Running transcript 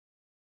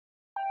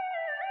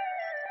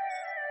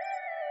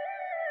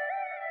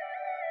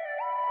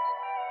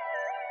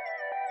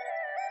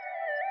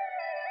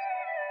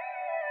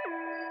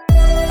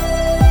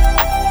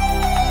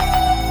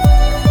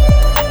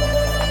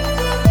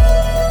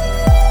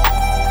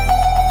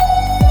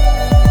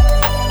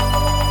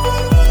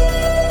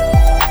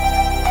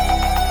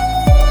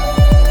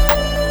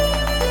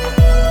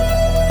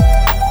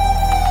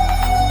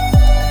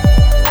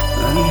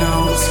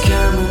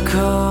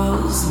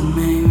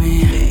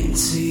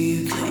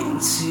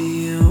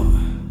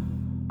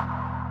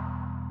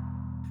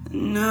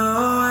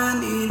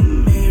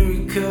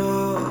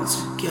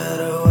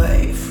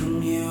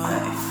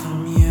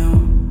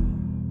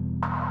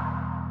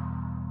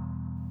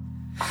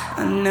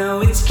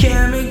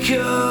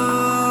miracles,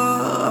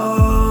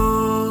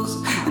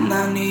 and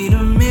I need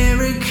a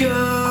miracle.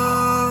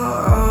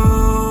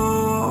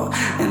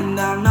 And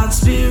I'm not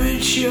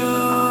spiritual,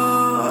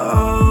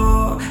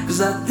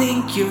 'cause I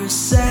think you're a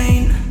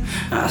saint,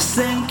 I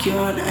think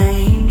you're an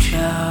angel.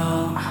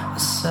 I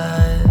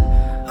said,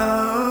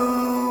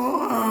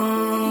 oh,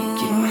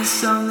 give me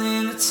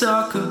something to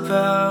talk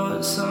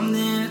about,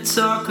 something to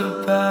talk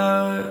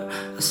about.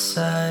 I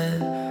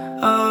said,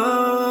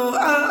 oh,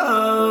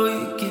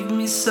 you give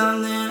me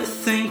something to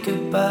think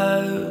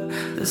about.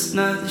 There's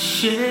not the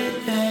shit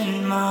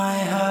in my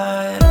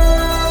head.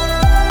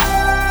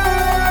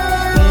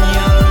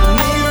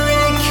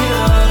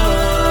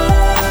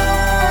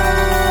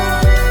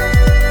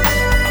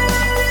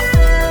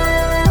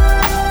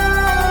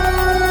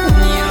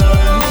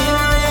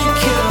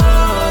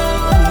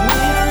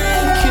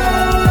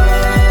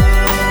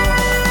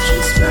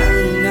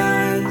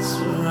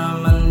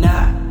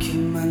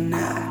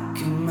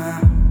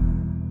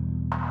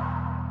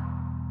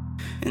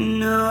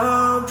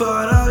 No,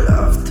 but I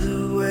love the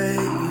way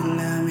you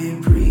let me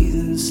breathe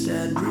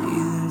instead,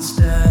 breathe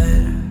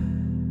instead.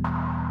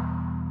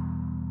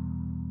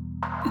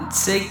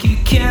 Take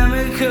your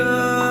chemicals,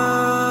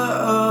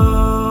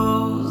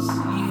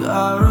 you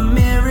are a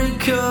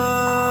miracle.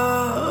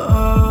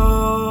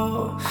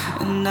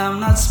 And I'm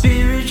not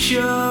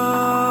spiritual,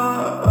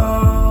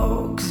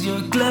 'cause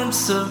you're a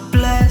glimpse of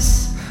bliss,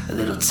 a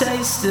little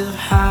taste of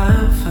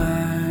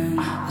heaven.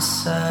 I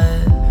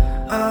said,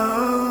 oh,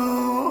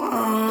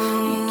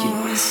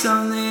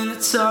 something to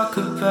talk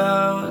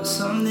about,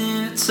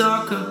 something to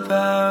talk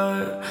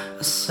about.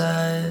 I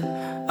said,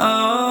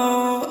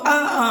 oh,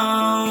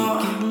 you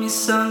give me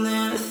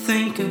something to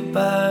think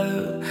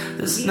about.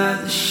 There's not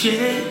the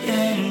shit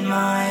in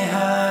my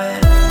head.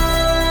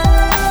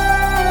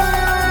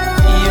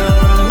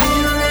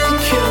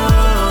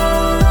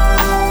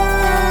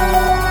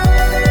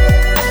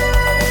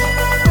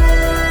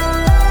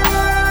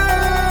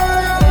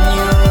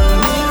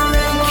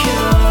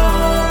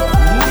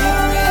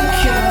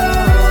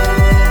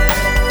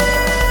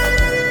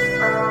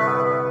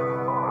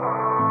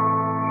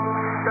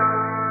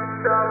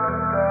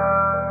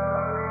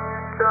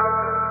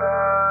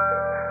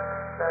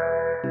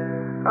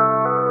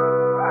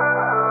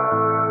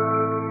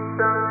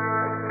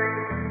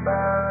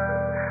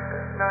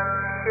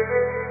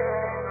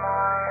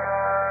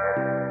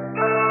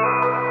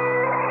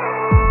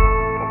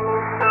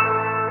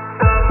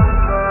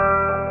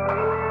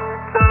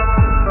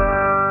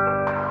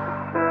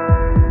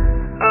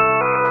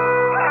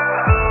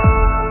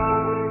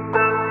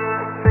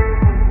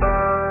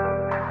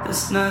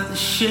 There's not the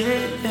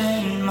shit in